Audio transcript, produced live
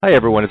Hi,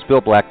 everyone. It's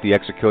Bill Black, the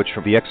Exit Coach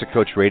from the Exit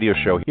Coach Radio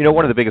Show. You know,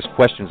 one of the biggest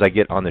questions I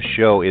get on the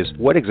show is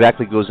what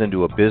exactly goes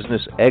into a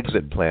business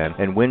exit plan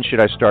and when should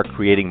I start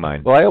creating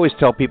mine? Well, I always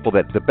tell people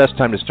that the best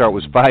time to start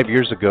was 5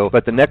 years ago,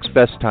 but the next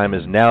best time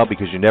is now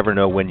because you never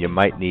know when you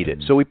might need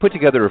it. So we put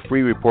together a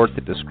free report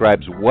that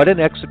describes what an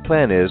exit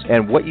plan is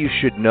and what you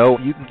should know.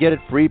 You can get it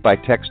free by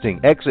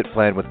texting exit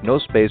plan with no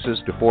spaces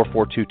to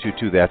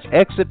 44222. That's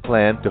exit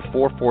plan to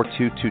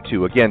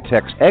 44222. Again,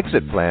 text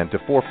exit plan to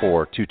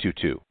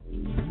 44222.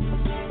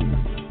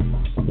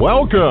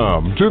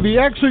 Welcome to the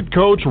Exit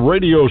Coach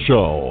Radio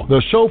Show,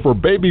 the show for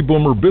baby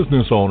boomer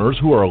business owners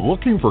who are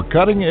looking for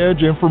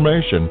cutting-edge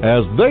information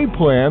as they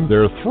plan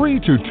their 3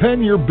 to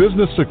 10-year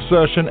business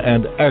succession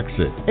and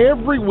exit.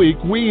 Every week,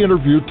 we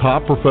interview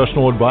top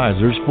professional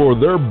advisors for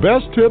their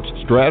best tips,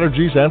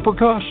 strategies, and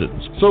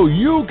precautions, so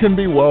you can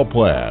be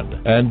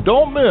well-planned. And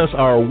don't miss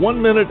our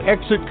 1-minute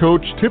Exit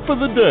Coach tip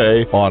of the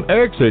day on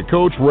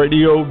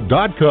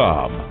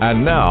ExitCoachRadio.com.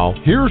 And now,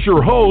 here's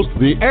your host,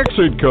 the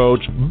Exit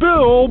Coach,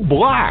 Bill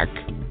Black.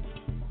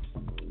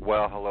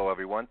 Well, hello,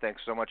 everyone.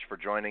 Thanks so much for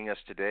joining us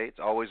today.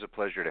 It's always a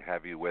pleasure to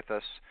have you with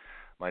us.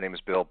 My name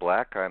is Bill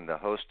Black. I'm the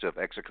host of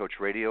Exit Coach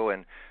Radio,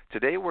 and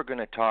today we're going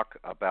to talk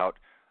about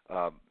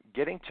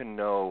getting to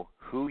know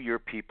who your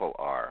people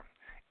are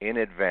in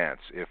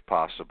advance, if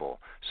possible,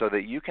 so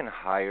that you can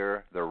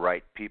hire the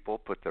right people,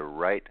 put the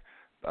right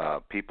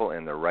people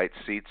in the right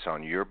seats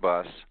on your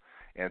bus,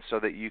 and so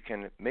that you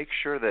can make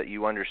sure that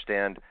you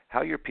understand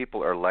how your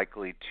people are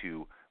likely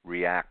to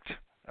react,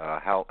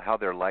 how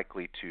they're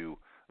likely to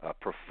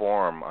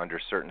perform under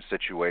certain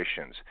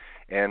situations.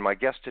 And my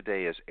guest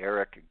today is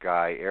Eric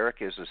Guy.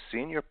 Eric is a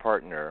senior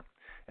partner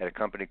at a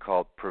company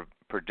called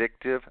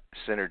Predictive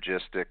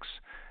Synergistics.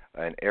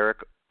 And Eric,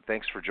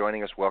 thanks for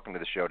joining us. Welcome to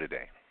the show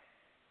today.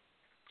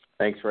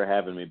 Thanks for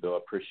having me, Bill. I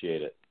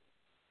appreciate it.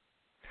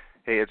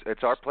 Hey,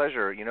 it's our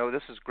pleasure. You know,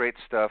 this is great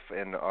stuff,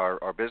 and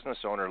our business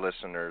owner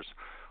listeners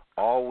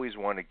always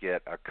want to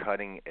get a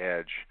cutting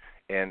edge,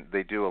 and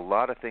they do a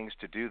lot of things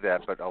to do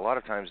that, but a lot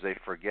of times they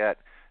forget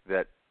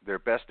that their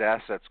best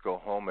assets go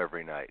home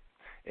every night,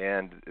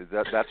 and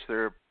that's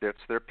their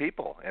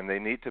people, and they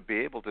need to be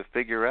able to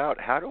figure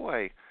out how do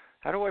I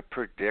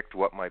predict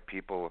what my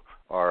people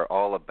are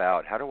all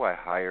about? How do I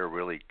hire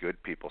really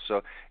good people?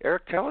 So,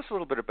 Eric, tell us a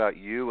little bit about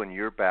you and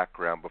your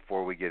background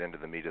before we get into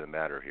the meat of the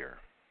matter here.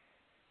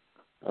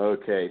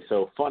 Okay,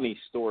 so funny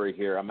story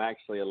here. I'm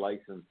actually a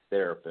licensed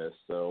therapist,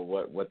 so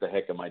what the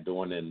heck am I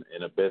doing in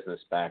a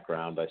business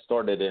background? I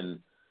started in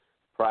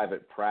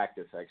private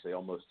practice actually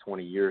almost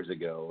 20 years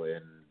ago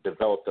and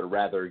developed a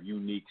rather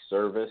unique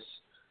service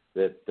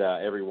that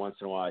every once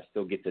in a while I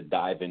still get to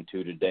dive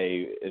into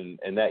today.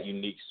 And that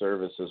unique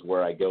service is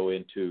where I go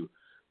into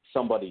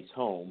somebody's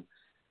home,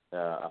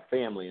 a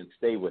family, and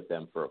stay with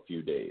them for a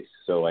few days.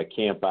 So I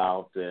camp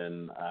out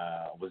and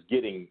was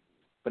getting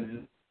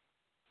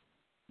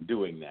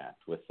doing that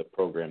with the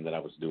program that I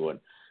was doing,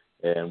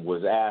 and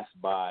was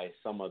asked by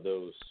some of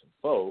those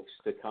folks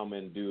to come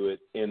and do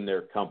it in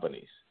their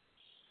companies.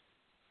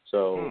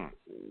 So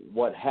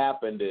what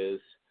happened is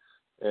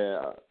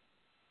I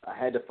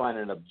had to find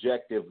an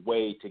objective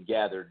way to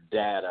gather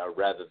data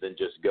rather than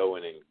just go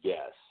in and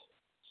guess.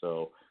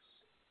 So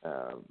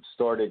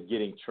started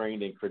getting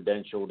trained and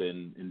credentialed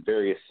in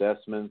various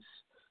assessments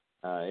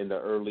in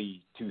the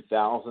early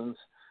 2000s.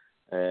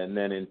 And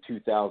then in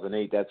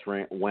 2008, that's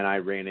when I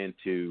ran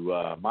into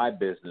my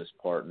business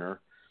partner,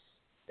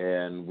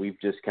 and we've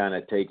just kind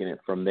of taken it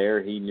from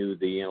there. He knew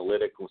the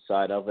analytical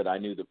side of it. I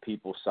knew the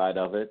people side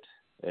of it.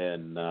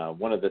 And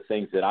one of the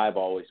things that I've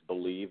always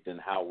believed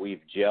and how we've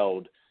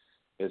gelled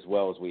as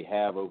well as we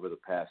have over the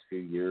past few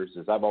years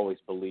is I've always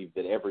believed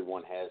that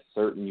everyone has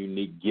certain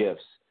unique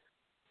gifts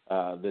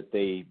that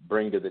they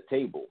bring to the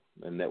table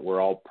and that we're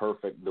all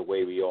perfect the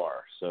way we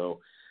are. So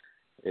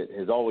it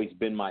has always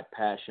been my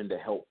passion to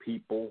help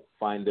people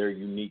find their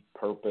unique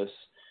purpose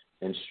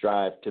and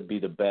strive to be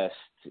the best,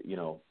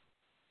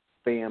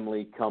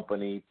 family,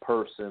 company,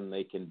 person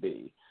they can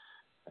be.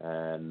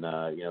 And,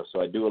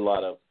 so I do a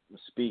lot of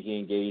speaking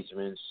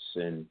engagements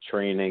and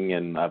training,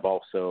 and I've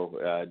also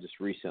just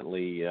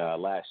recently,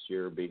 last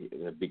year,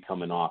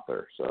 become an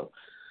author. So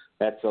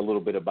that's a little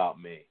bit about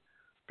me.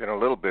 Been a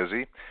little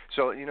busy.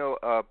 So, your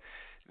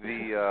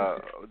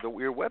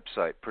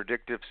website,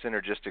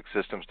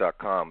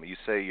 predictivesynergisticsystems.com, you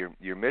say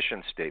your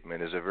mission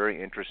statement is a very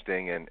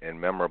interesting and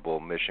memorable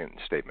mission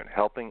statement,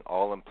 helping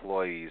all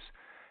employees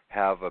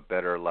have a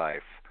better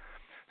life.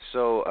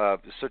 So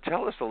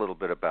tell us a little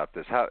bit about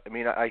this.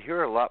 I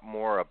hear a lot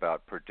more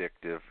about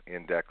predictive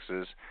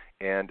indexes,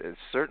 and it's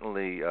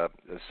certainly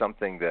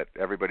something that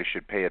everybody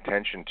should pay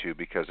attention to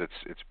because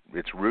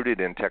it's rooted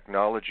in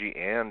technology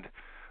and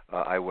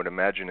I would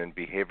imagine in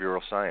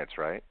behavioral science,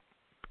 right?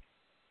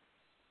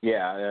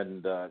 Yeah,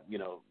 and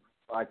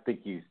I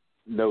think you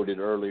noted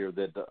earlier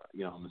that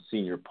I'm a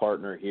senior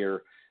partner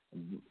here.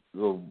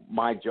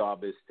 My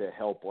job is to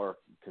help our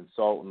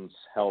consultants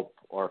help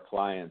our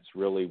clients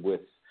really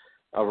with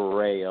an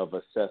array of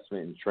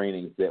assessment and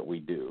trainings that we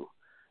do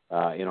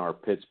in our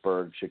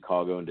Pittsburgh,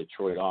 Chicago, and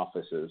Detroit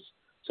offices.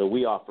 So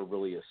we offer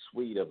really a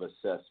suite of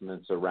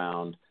assessments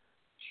around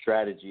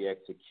strategy,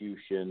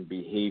 execution,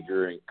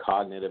 behavior, and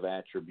cognitive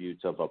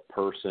attributes of a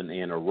person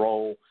and a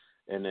role,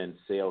 and then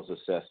sales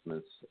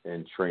assessments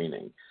and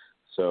training.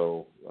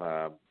 So,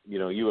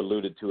 you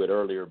alluded to it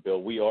earlier,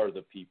 Bill. We are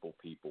the people.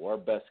 Our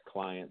best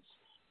clients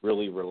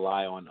really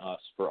rely on us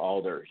for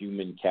all their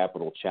human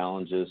capital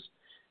challenges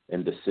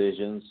and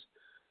decisions.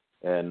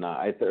 And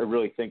I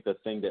really think the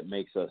thing that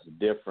makes us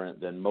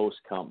different than most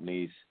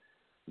companies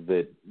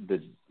that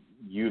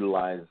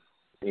utilize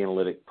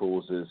analytic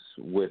tools is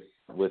with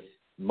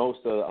most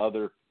of the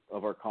other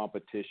of our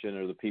competition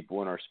or the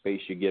people in our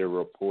space, you get a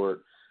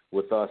report.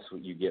 With us,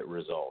 you get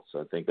results.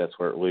 I think that's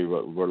what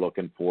we're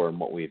looking for and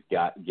what we've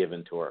got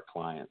given to our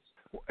clients.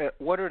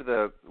 What are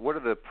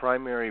the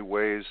primary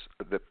ways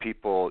that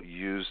people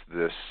use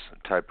this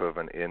type of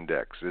an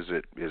index? Is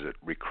it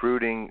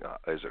recruiting?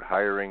 Is it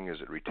hiring? Is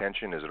it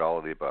retention? Is it all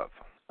of the above?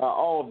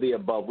 All of the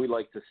above. We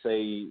like to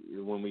say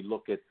when we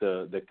look at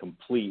the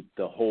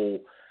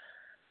whole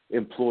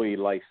employee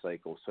life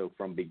cycle. So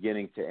from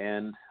beginning to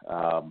end,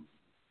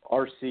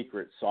 our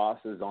secret sauce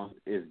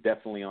is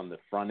definitely on the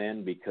front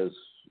end, because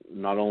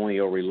not only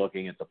are we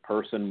looking at the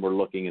person, we're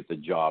looking at the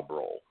job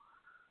role.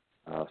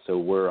 So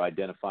we're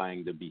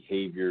identifying the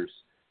behaviors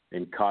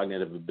and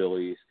cognitive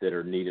abilities that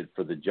are needed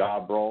for the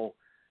job role.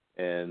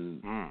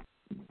 And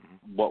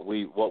what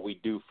we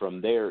do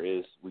from there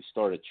is we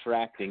start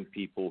attracting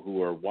people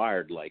who are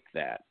wired like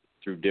that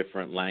through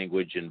different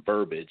language and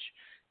verbiage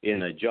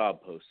in a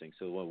job posting.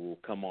 So we'll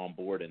come on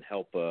board and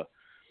help a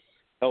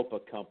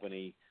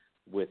company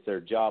with their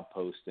job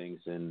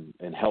postings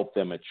and help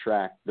them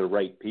attract the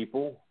right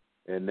people.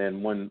 And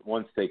then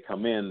once they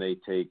come in, they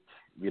take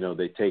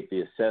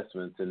the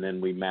assessments, and then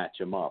we match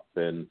them up.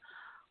 And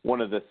one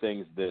of the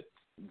things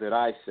that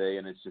I say,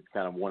 and it's just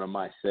kind of one of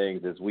my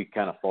sayings, is we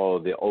kind of follow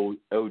the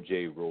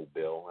OJ rule,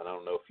 Bill. And I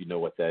don't know if you know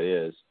what that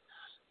is.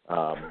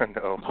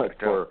 No, but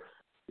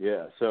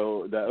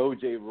so the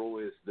OJ rule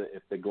is that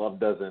if the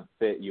glove doesn't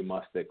fit, you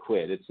must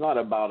quit. It's not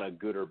about a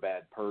good or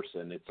bad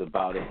person. It's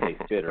about if they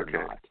fit or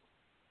not.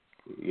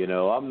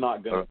 I'm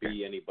not going to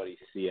be anybody's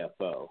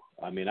CFO.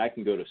 I mean, I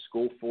can go to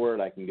school for it.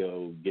 I can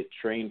go get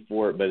trained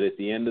for it. But at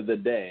the end of the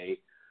day,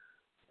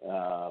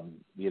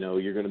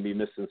 you're going to be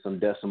missing some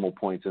decimal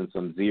points and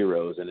some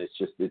zeros. And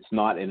it's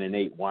not an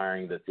innate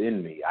wiring that's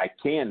in me. I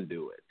can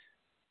do it.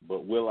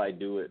 But will I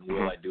do it?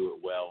 Will I do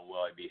it well? Will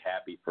I be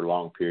happy for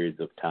long periods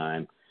of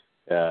time?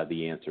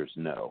 The answer is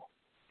no.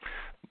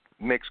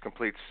 Makes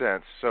complete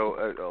sense.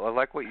 So I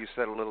like what you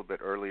said a little bit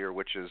earlier,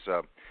 which is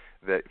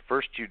that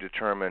first you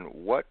determine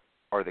what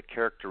are the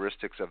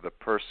characteristics of the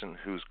person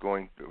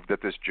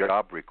that this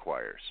job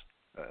requires,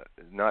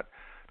 not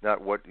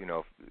what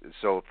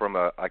So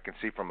I can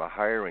see from a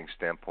hiring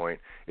standpoint,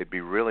 it'd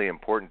be really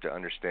important to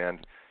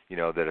understand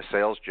that a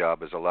sales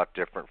job is a lot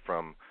different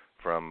from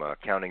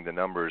counting the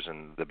numbers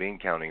and the bean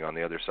counting on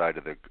the other side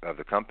of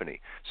the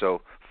company.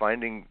 So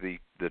finding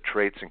the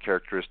traits and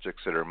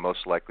characteristics that are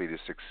most likely to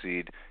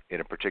succeed in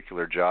a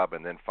particular job,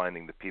 and then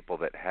finding the people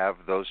that have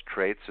those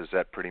traits, is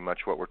that pretty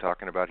much what we're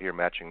talking about here,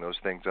 matching those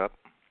things up?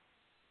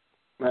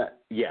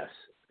 Yes,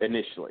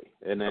 initially.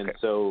 And then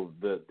So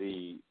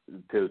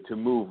to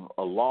move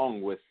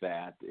along with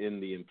that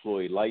in the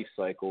employee life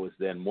cycle is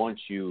then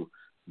once you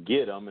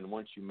get them and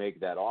once you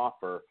make that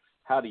offer,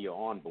 how do you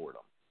onboard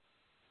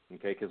them?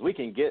 Okay, because we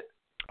can get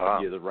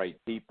you the right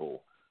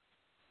people.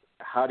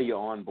 How do you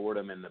onboard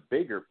them? And the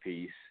bigger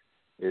piece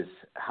is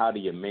how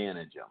do you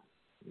manage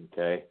them?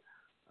 Okay.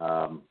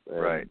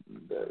 Right.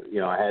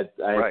 I had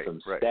some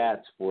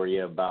stats for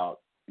you about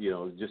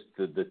just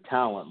the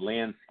talent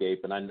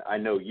landscape, and I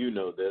know you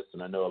know this,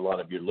 and I know a lot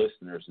of your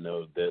listeners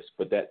know this,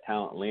 but that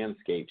talent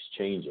landscape's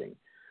changing.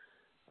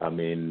 I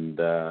mean,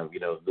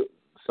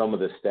 some of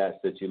the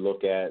stats that you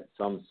look at,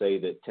 some say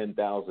that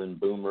 10,000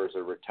 boomers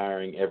are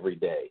retiring every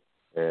day.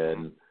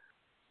 And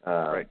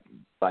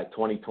by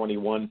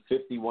 2021,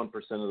 51%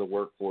 of the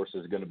workforce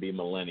is going to be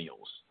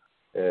millennials.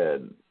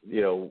 And,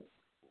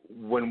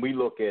 when we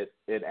look at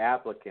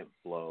applicant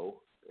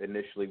flow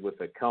initially with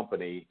a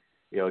company,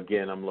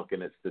 again, I'm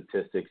looking at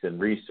statistics and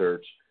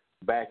research.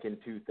 Back in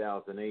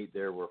 2008,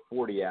 there were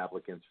 40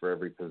 applicants for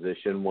every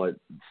position. What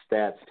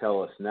stats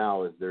tell us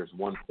now is there's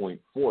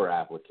 1.4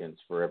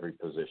 applicants for every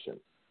position.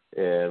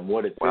 And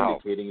what it's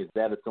indicating is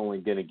that it's only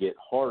going to get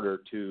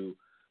harder to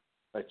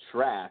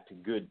attract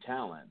good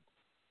talent.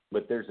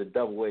 But there's a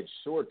double-edged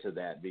sword to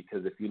that,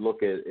 because if you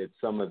look at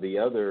some of the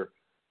other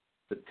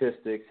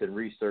statistics and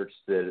research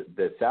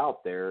that's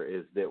out there,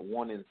 is that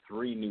 1 in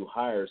 3 new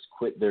hires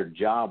quit their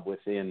job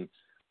within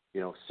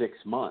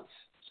 6 months.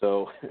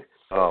 So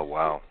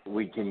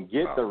we can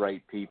get the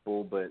right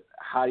people, but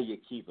how do you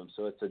keep them?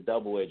 So it's a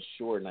double-edged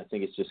sword, and I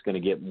think it's just going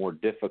to get more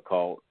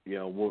difficult.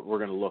 We're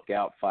going to look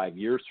out 5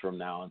 years from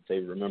now and say,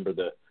 remember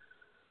the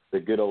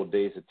good old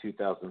days of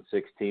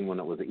 2016 when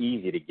it was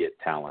easy to get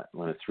talent,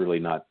 when it's really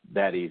not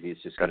that easy.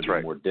 It's just going to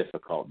be more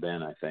difficult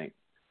then, I think.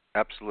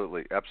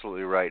 Absolutely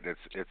right.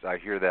 I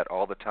hear that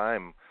all the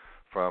time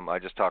I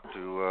just talked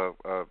to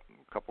a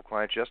couple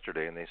clients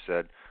yesterday, and they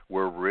said,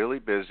 we're really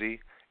busy,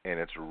 and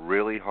it's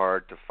really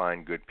hard to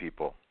find good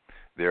people.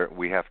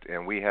 We have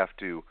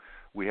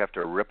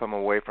to rip them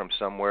away from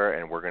somewhere,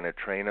 and we're going to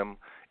train them.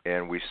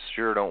 And we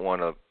sure don't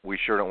want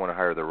to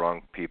hire the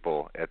wrong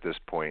people at this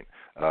point.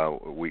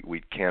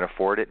 We can't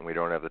afford it, and we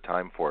don't have the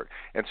time for it.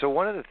 And so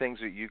one of the things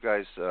that you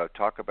guys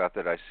talk about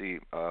that I see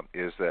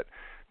is that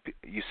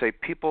you say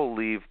people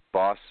leave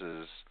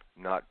bosses,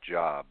 not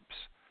jobs.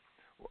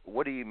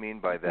 What do you mean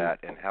by that,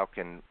 and how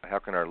can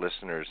our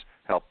listeners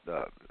help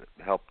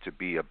to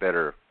be a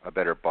better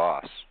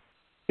boss?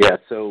 Yeah,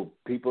 so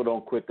people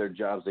don't quit their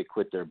jobs; they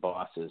quit their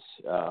bosses.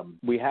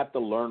 We have to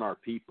learn our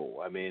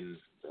people. I mean,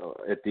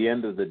 at the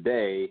end of the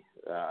day,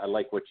 I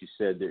like what you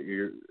said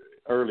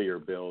earlier,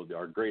 Bill.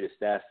 Our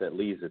greatest asset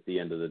leaves at the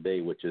end of the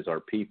day, which is our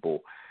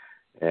people,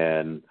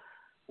 and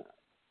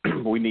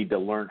we need to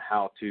learn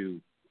how to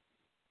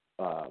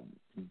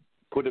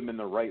put them in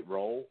the right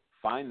role,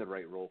 find the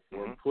right role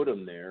for them, put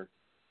them there,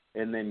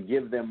 and then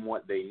give them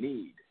what they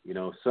need. You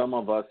know, some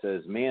of us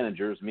as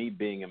managers, me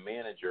being a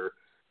manager,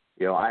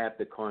 you know, I have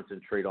to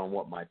concentrate on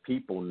what my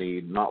people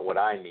need, not what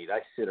I need. I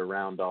sit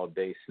around all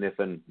day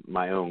sniffing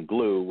my own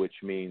glue, which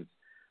means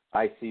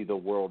I see the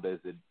world as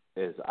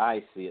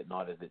I see it,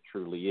 not as it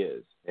truly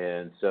is.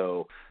 And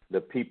so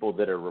the people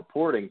that are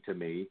reporting to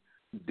me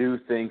do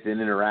things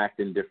and interact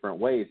in different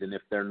ways. And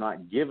if they're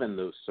not given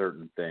those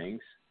certain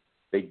things,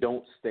 they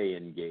don't stay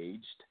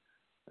engaged.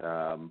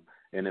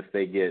 And if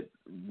they get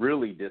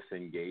really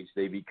disengaged,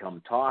 they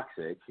become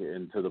toxic,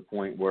 and to the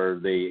point where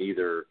they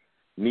either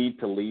need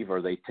to leave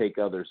or they take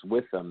others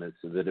with them,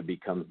 so that it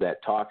becomes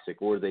that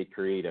toxic, or they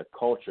create a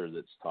culture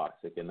that's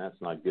toxic, and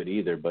that's not good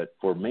either. But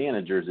for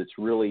managers, it's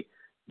really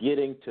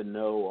getting to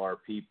know our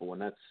people,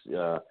 and that's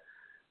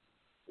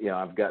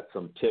I've got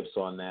some tips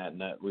on that,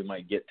 and that we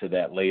might get to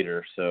that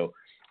later. So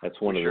that's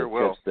one of the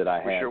tips that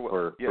I have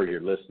for your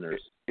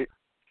listeners.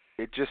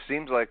 It just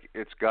seems like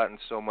it's gotten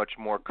so much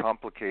more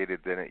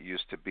complicated than it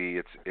used to be.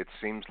 It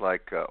seems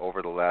like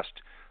over the last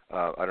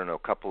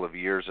couple of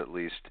years at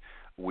least,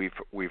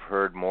 we've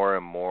heard more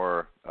and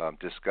more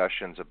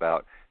discussions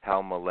about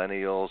how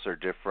millennials are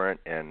different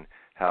and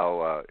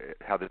how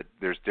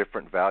there's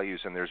different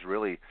values, and there's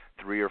really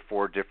 3 or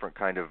 4 different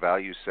kind of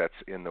value sets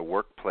in the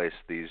workplace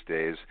these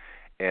days.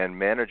 And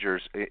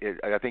managers,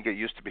 I think it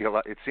used to be a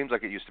lot. It seems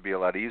like it used to be a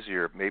lot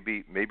easier.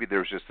 Maybe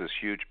there's just this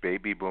huge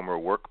baby boomer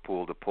work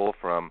pool to pull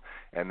from,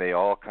 and they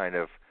all kind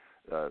of,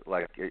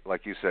 like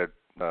you said,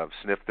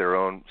 sniff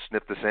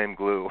the same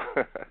glue.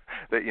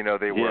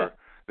 That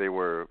they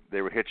were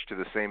hitched to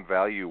the same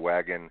value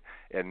wagon,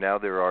 and now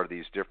there are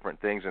these different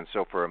things. And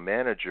so for a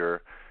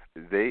manager,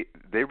 they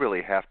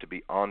really have to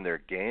be on their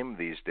game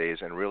these days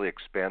and really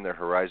expand their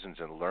horizons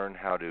and learn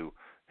how to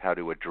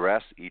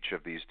address each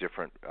of these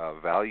different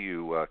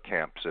value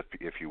camps,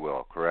 if you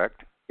will,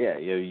 correct? Yeah,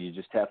 you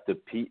just have to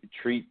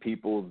treat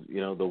people,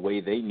 the way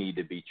they need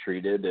to be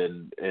treated,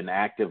 and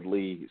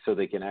actively, so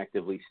they can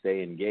actively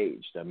stay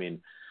engaged. I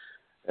mean,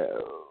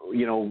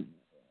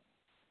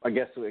 I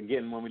guess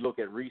again, when we look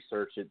at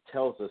research, it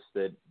tells us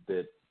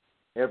that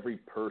every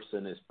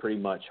person is pretty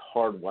much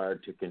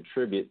hardwired to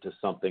contribute to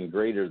something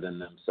greater than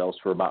themselves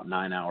for about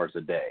 9 hours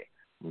a day.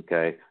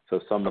 Okay, so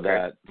some of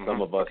us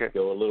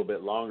go a little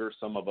bit longer,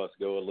 some of us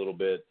go a little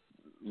bit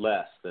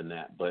less than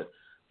that. But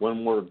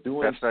when we're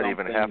doing that's not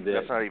even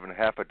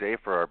half a day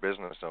for our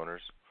business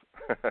owners.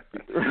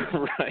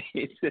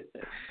 Right.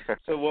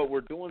 So what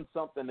we're doing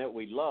something that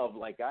we love,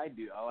 like I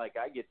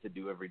get to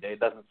do every day. It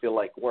doesn't feel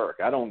like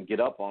work. I don't get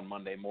up on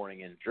Monday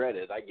morning and dread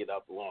it. I get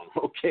up along,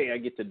 okay, I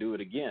get to do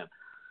it again.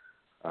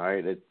 All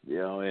right,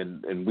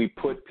 and we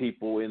put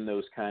people in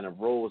those kind of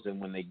roles, and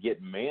when they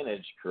get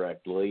managed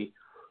correctly,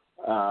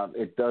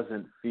 it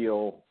doesn't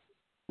feel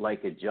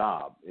like a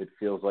job. It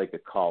feels like a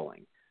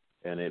calling,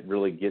 and it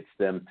really gets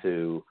them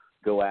to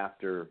go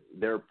after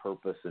their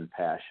purpose and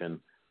passion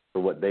for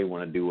what they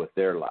want to do with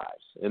their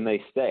lives. And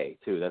they stay,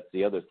 too. That's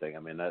the other thing. I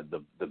mean,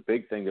 the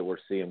big thing that we're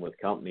seeing with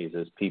companies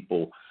is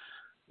people,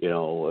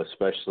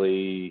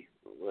 especially,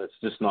 it's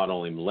just not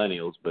only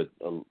millennials, but,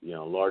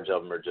 large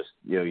of them are just,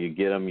 you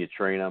get them, you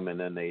train them, and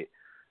then they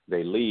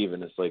leave.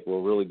 And it's like,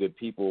 well, really good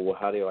people, well,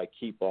 how do I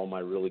keep all my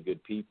really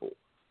good people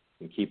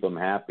and keep them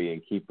happy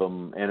and keep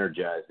them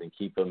energized and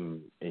keep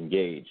them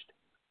engaged?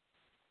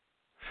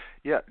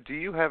 Yeah. Do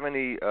you have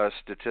any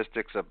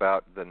statistics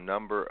about the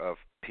number of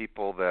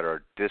people that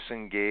are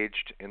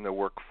disengaged in the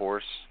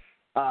workforce?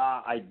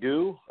 I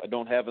do. I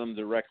don't have them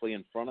directly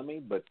in front of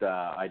me, but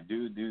I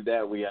do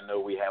that. I know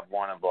we have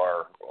one of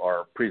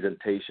our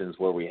presentations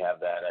where we have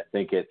that. I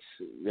think it's,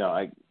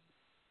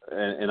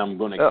 and I'm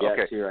going to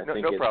guess here. I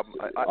think no it's problem.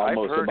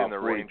 almost I've heard about in the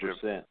 40%. range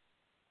of.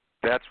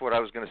 That's what I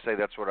was going to say.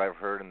 That's what I've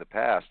heard in the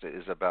past.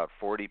 Is about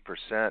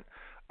 40%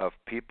 of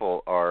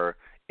people are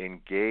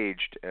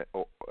engaged,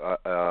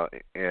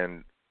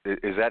 and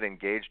is that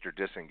engaged or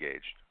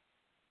disengaged?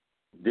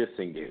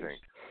 Disengaged.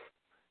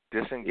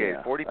 Disengaged.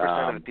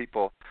 40% of the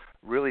people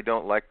really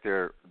don't like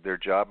their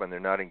job and they're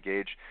not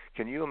engaged.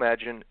 Can you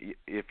imagine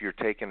if you're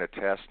taking a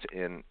test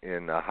in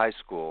high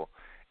school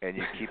and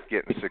you keep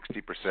getting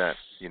 60%,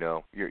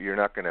 you're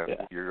not gonna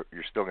you're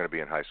still gonna be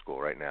in high school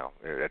right now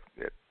at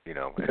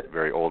at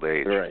very old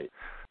age.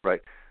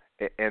 Right.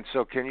 And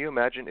so, can you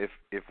imagine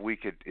if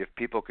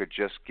people could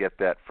just get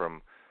that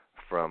from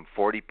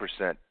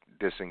 40%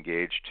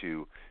 disengaged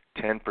to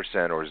 10%,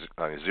 or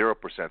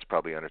 0% is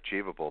probably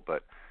unachievable,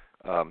 but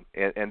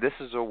and this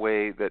is a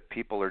way that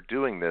people are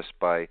doing this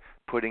by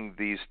putting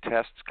these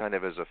tests kind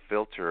of as a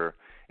filter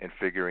and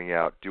figuring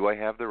out, do I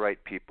have the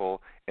right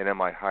people, and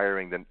am I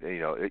hiring them?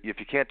 If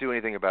you can't do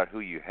anything about who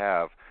you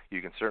have,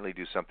 you can certainly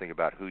do something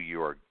about who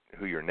your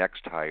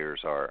next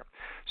hires are.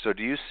 So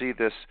do you see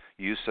this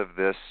use of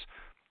this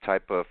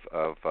type of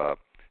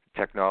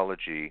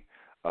technology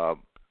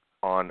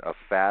on a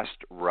fast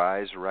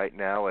rise right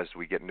now as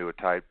we get into a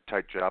tight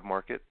job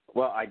market?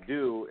 Well, I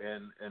do,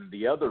 and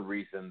the other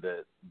reason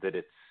that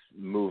it's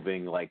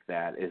moving like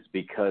that is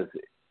because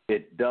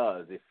it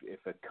does. If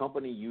a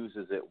company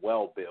uses it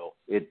well, Bill,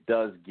 it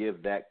does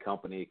give that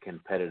company a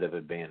competitive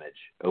advantage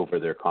over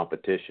their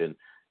competition,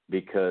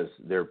 because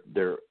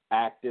they're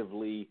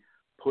actively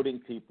putting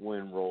people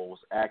in roles,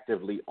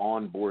 actively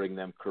onboarding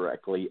them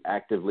correctly,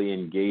 actively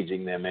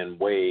engaging them in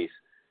ways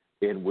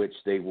in which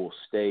they will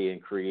stay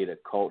and create a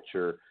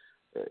culture,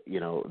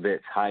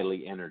 that's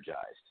highly energized.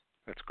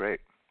 That's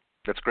great.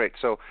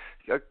 So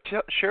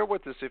share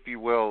with us, if you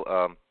will,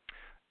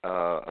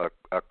 a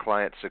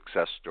client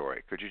success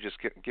story. Could you just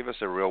give us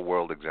a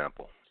real-world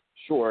example?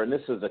 Sure, and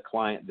this is a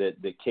client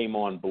that came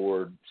on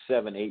board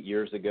 7-8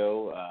 years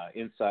ago,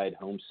 Inside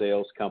Home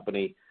Sales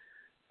Company.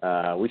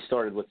 We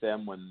started with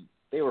them when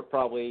they were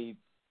probably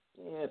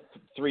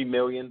 $3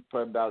 million,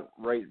 probably about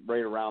right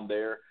around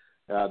there.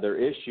 Their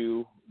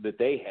issue that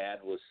they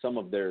had was some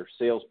of their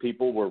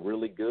salespeople were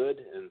really good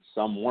and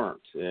some weren't.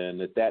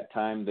 And at that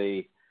time,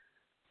 they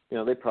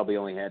probably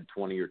only had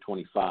 20 or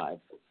 25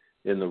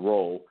 in the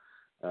role.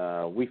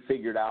 We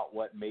figured out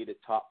what made a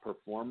top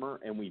performer,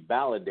 and we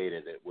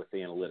validated it with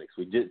analytics.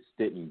 We just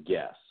didn't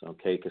guess,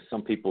 okay? Because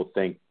some people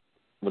think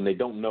when they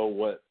don't know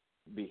what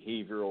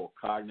behavioral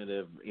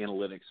cognitive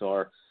analytics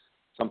are,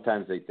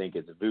 sometimes they think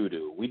it's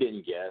voodoo. We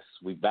didn't guess.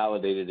 We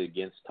validated it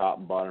against top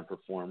and bottom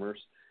performers.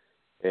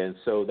 And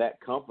so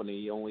that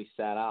company only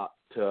sat out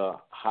to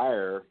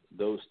hire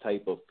those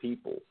type of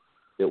people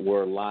that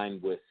were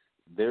aligned with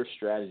their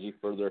strategy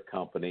for their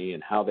company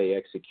and how they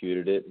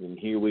executed it. And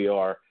here we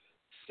are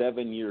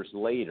 7 years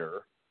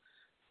later.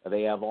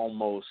 They have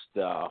almost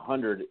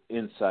 100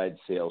 inside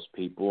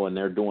salespeople, and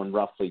they're doing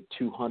roughly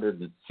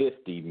 $250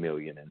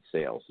 million in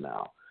sales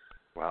now.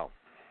 Wow.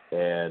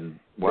 And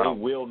they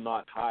will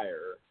not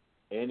hire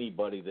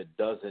anybody that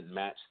doesn't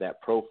match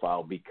that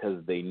profile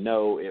because they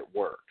know it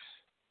works.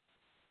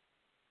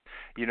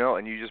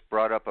 And you just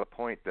brought up a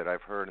point that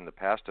I've heard in the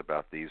past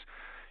about these.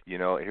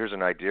 Here's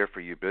an idea for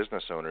you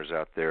business owners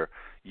out there.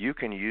 You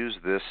can use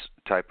this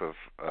type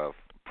of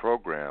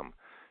program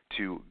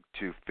to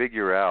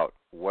figure out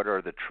what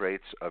are the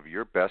traits of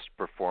your best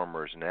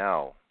performers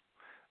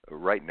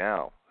right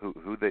now,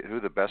 who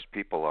the best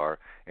people are,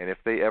 and if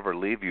they ever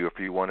leave you, if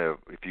you want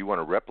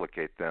to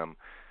replicate them,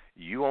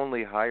 you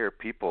only hire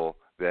people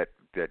that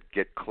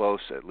get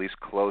at least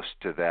close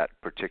to that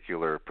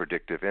particular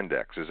predictive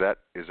index. Is that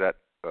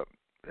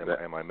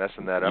am I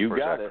messing that up, or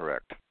is that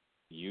correct?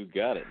 You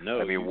got it.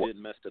 No, you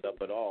didn't mess it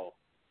up at all.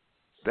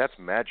 That's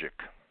magic.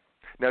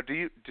 Now, do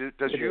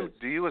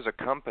you as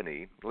a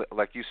company,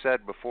 like you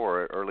said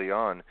before early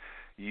on,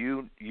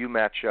 you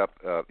match up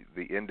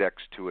the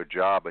index to a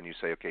job and you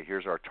say, okay,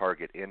 here's our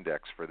target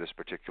index for this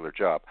particular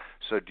job.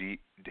 So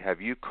have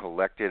you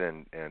collected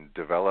and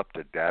developed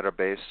a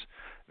database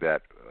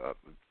that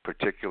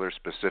particular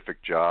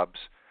specific jobs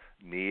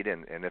need,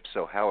 and if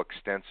so, how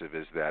extensive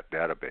is that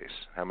database?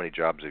 How many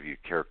jobs have you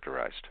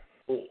characterized?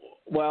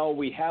 Well,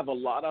 we have a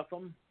lot of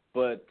them,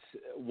 but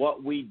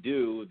what we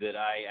do that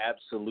I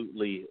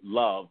absolutely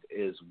love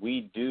is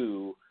we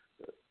do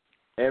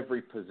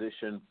every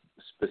position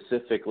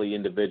specifically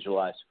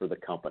individualized for the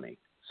company.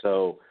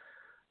 So,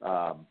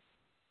 a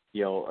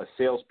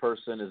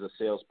salesperson is a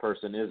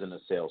salesperson isn't a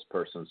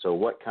salesperson. So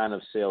what kind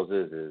of sales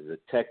is it? Is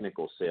it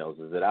technical sales?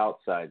 Is it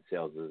outside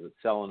sales? Is it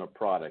selling a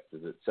product?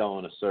 Is it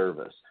selling a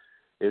service?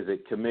 Is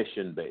it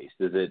commission-based?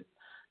 Is it,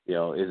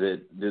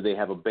 do they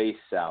have a base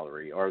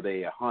salary? Are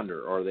they a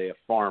hunter? Are they a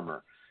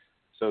farmer?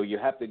 So you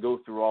have to go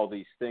through all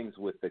these things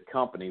with the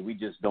company. We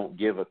just don't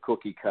give a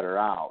cookie cutter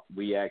out.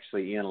 We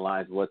actually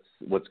analyze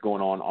what's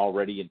going on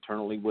already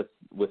internally with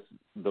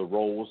the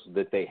roles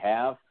that they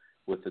have,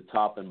 with the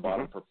top and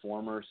bottom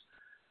performers,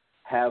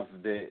 have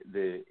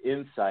the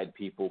inside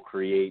people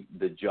create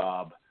the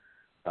job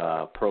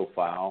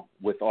profile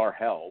with our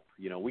help.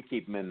 We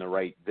keep them in the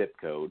right zip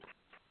code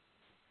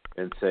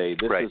and say,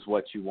 this is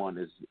what you want.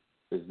 Is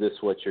this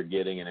what you're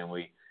getting? And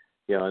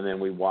then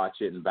we watch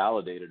it and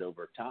validate it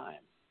over time.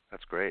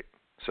 That's great.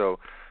 So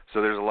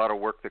there's a lot of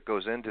work that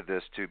goes into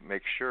this to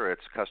make sure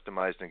it's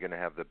customized and going to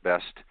have the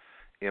best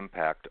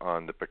impact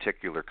on the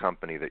particular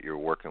company that you're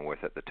working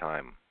with at the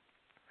time.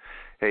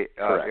 Hey,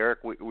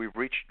 Eric, we've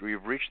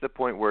reached the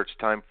point where it's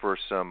time for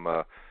some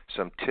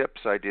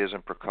tips, ideas,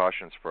 and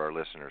precautions for our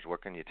listeners.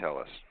 What can you tell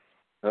us?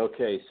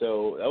 Okay,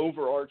 so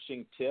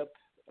overarching tip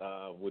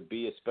would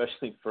be,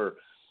 especially for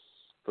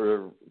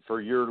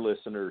your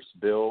listeners,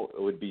 Bill,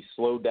 it would be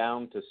slow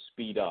down to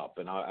speed up.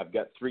 And I've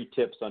got 3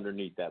 tips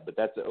underneath that, but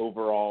that's the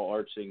overall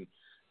arching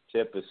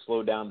tip, is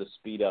slow down to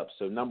speed up.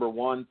 So number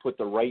 1, put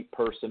the right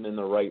person in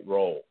the right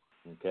role.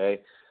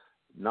 Okay.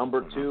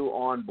 Number 2,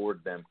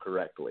 onboard them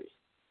correctly.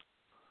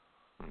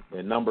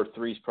 And number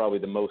 3 is probably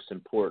the most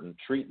important.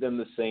 Treat them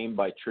the same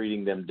by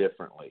treating them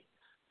differently.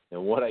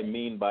 And what I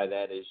mean by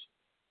that is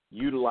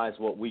utilize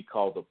what we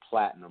call the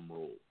platinum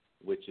rule,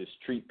 which is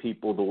treat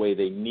people the way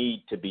they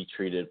need to be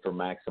treated for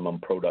maximum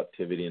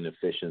productivity and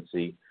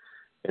efficiency.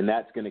 And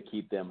that's going to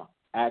keep them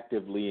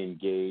actively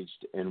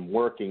engaged and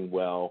working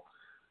well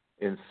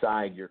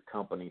inside your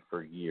company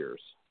for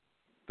years.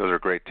 Those are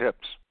great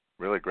tips.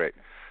 Really great.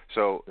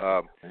 So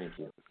Thank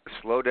you.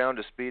 Slow down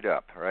to speed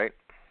up, right?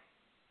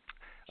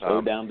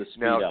 Slow down to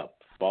speed up.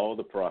 Follow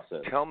the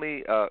process. Tell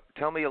me a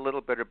little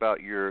bit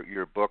about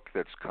your book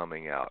that's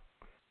coming out.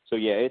 So,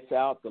 yeah, it's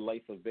out, The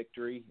Life of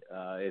Victory.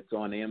 It's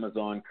on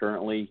Amazon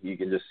currently. You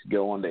can just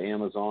go onto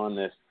Amazon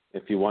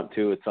if you want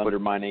to. It's under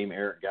my name,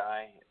 Eric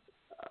Guy.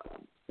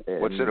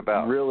 What's it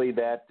about? Really,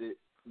 that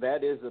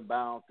is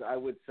about, I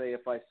would say,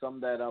 if I sum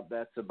that up,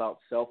 that's about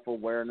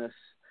self-awareness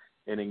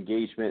and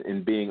engagement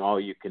in being all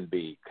you can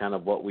be, kind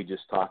of what we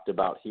just talked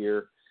about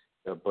here,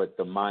 but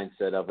the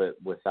mindset of it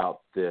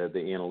without the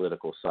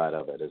analytical side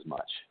of it as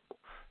much.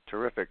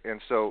 Terrific.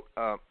 And so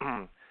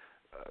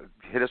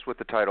hit us with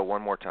the title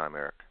one more time,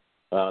 Eric.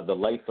 The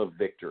Life of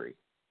Victory.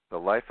 The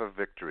Life of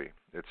Victory.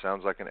 It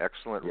sounds like an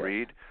excellent Yes.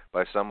 read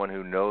by someone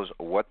who knows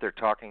what they're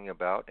talking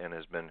about and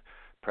has been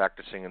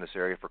practicing in this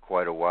area for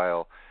quite a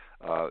while.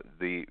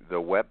 The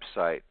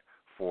website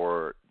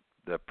for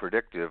the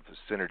Predictive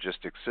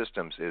Synergistic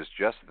Systems is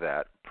just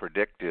that,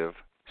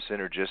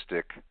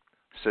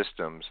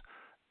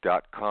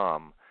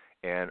 predictivesynergisticsystems.com.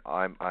 And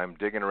I'm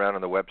digging around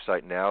on the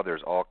website now.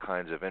 There's all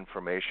kinds of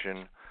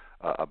information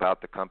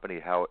about the company,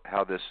 how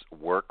this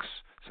works,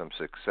 some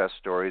success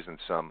stories and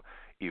some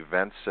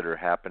events that are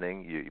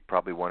happening. You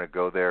probably want to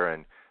go there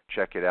and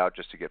check it out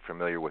just to get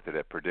familiar with it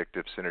at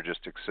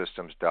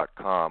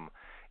predictivesynergisticsystems.com.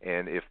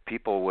 And if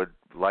people would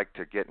like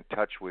to get in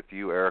touch with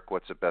you, Eric,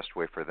 what's the best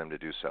way for them to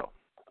do so?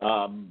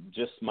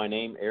 Just my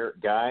name,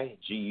 Eric Guy,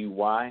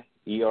 Guy,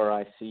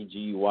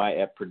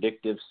 ERICGUY, at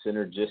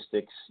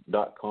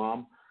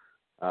predictivesynergistics.com.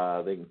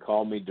 They can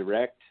call me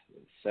direct,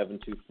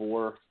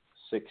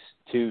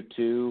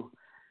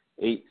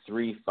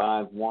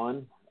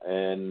 724-622-8351.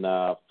 And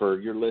for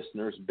your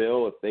listeners,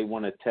 Bill, if they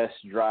want to test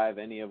drive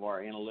any of our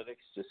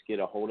analytics, just get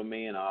a hold of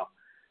me, and I'll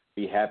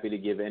be happy to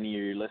give any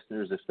of your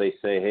listeners, if they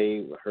say,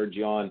 hey, heard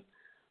you on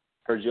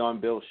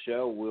Bill's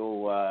show,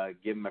 we'll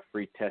give them a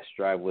free test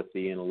drive with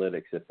the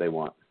analytics if they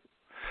want.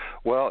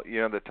 Well,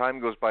 the time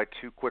goes by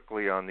too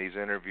quickly on these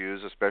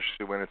interviews,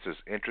 especially when it's as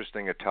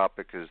interesting a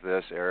topic as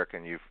this, Eric,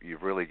 and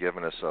you've really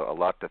given us a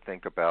lot to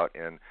think about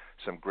and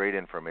some great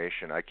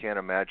information. I can't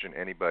imagine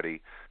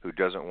anybody who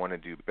doesn't want to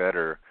do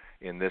better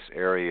in this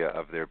area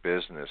of their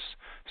business.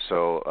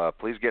 So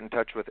please get in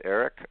touch with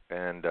Eric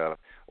and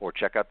or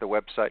check out the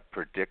website,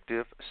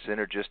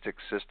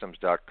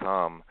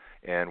 predictivesynergisticsystems.com.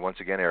 And once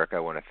again, Eric, I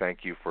want to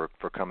thank you for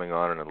coming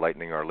on and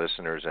enlightening our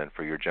listeners and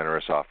for your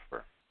generous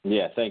offer.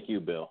 Yeah, thank you,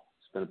 Bill.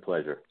 It's been a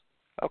pleasure.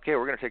 Okay,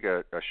 we're going to take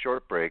a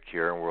short break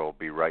here, and we'll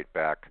be right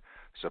back,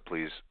 so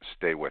please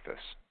stay with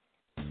us.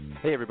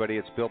 Hey everybody,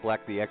 it's Bill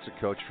Black, the Exit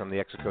Coach from the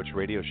Exit Coach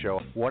Radio Show.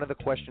 One of the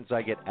questions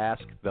I get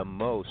asked the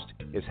most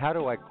is, how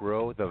do I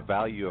grow the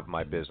value of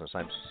my business?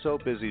 I'm so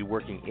busy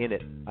working in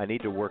it, I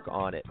need to work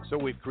on it. So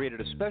we've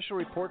created a special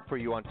report for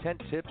you on 10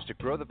 tips to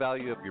grow the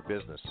value of your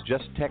business.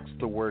 Just text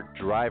the word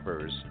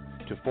drivers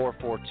to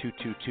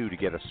 44222 to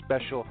get a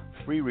special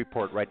free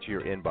report right to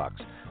your inbox.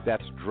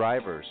 That's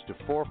drivers to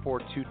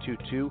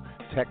 44222.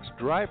 Text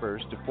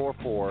drivers to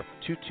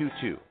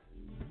 44222.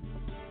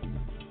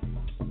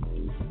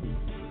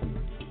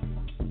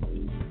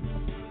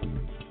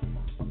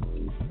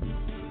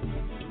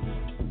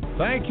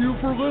 Thank you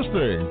for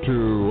listening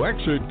to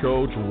Exit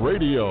Coach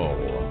Radio.